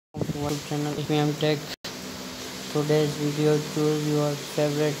YouTube channel HPM Tech. Today's video, choose your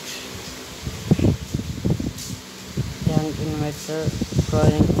favorite young investor,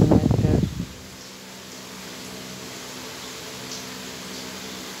 growing investor,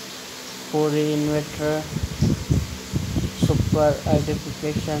 Puri investor, super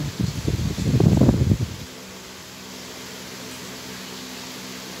identification.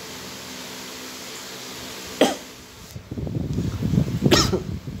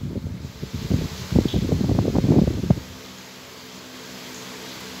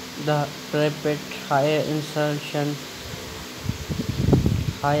 The rapid higher insertion,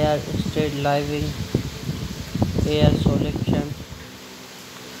 higher state living, air selection,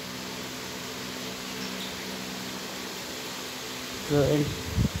 the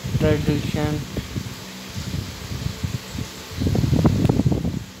introduction,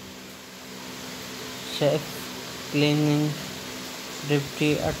 safe cleaning,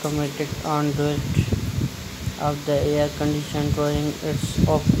 deputy automatic conduit of the air condition during its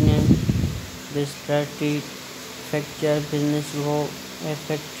opening, distracted factor business grow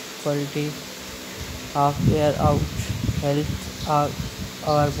affect quality of air out, health of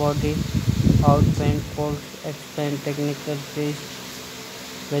our body, outbound cold, expand technical phase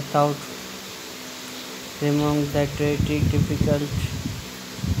without removing the pretty difficult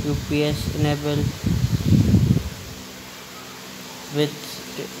UPS enable with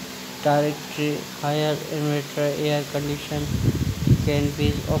directly higher inverter air condition can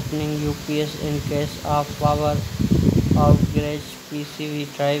be opening UPS in case of power outage, PCV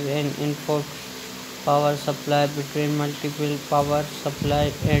drive and input power supply between multiple power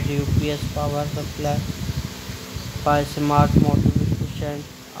supply and UPS power supply by smart modification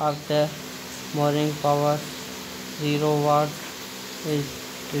of the mooring power 0 watt is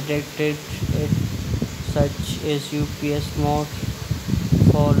detected at such as UPS mode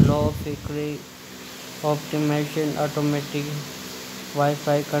for low frequency optimization automatic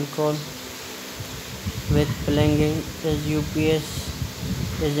Wi-Fi control with plugging is UPS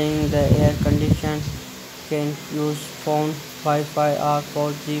using the air condition can use phone Wi-Fi or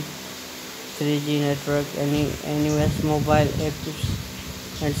 4G 3G network anywhere mobile apps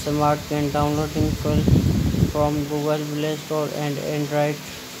and smart can downloading from Google Play Store and Android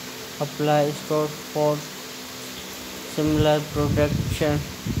Apply Store for similar production.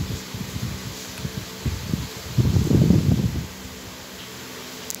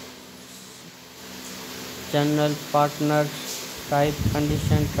 General partner type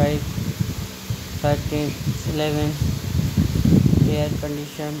condition type 1311 air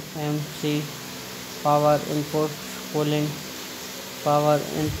condition MC power input cooling power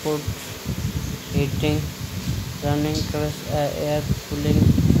input heating running crush air cooling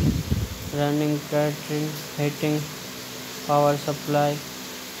running catering heating power supply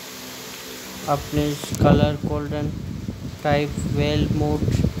appliance color golden type well mode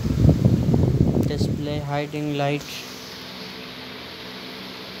display hiding light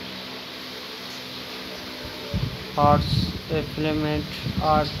parts implement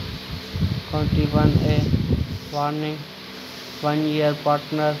are 21A warning 1 year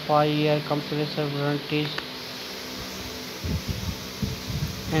partner 5 year compressor warranties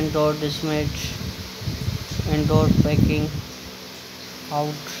indoor dismate indoor packing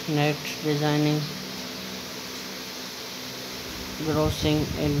out net designing grossing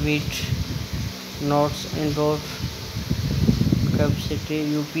and wheat notes indoor capacity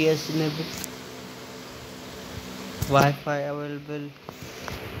UPS enable Wi-Fi available.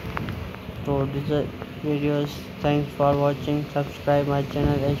 So these are videos. Thanks for watching. Subscribe my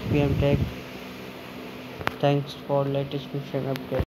channel HPM Tech. Thanks for latest mission update.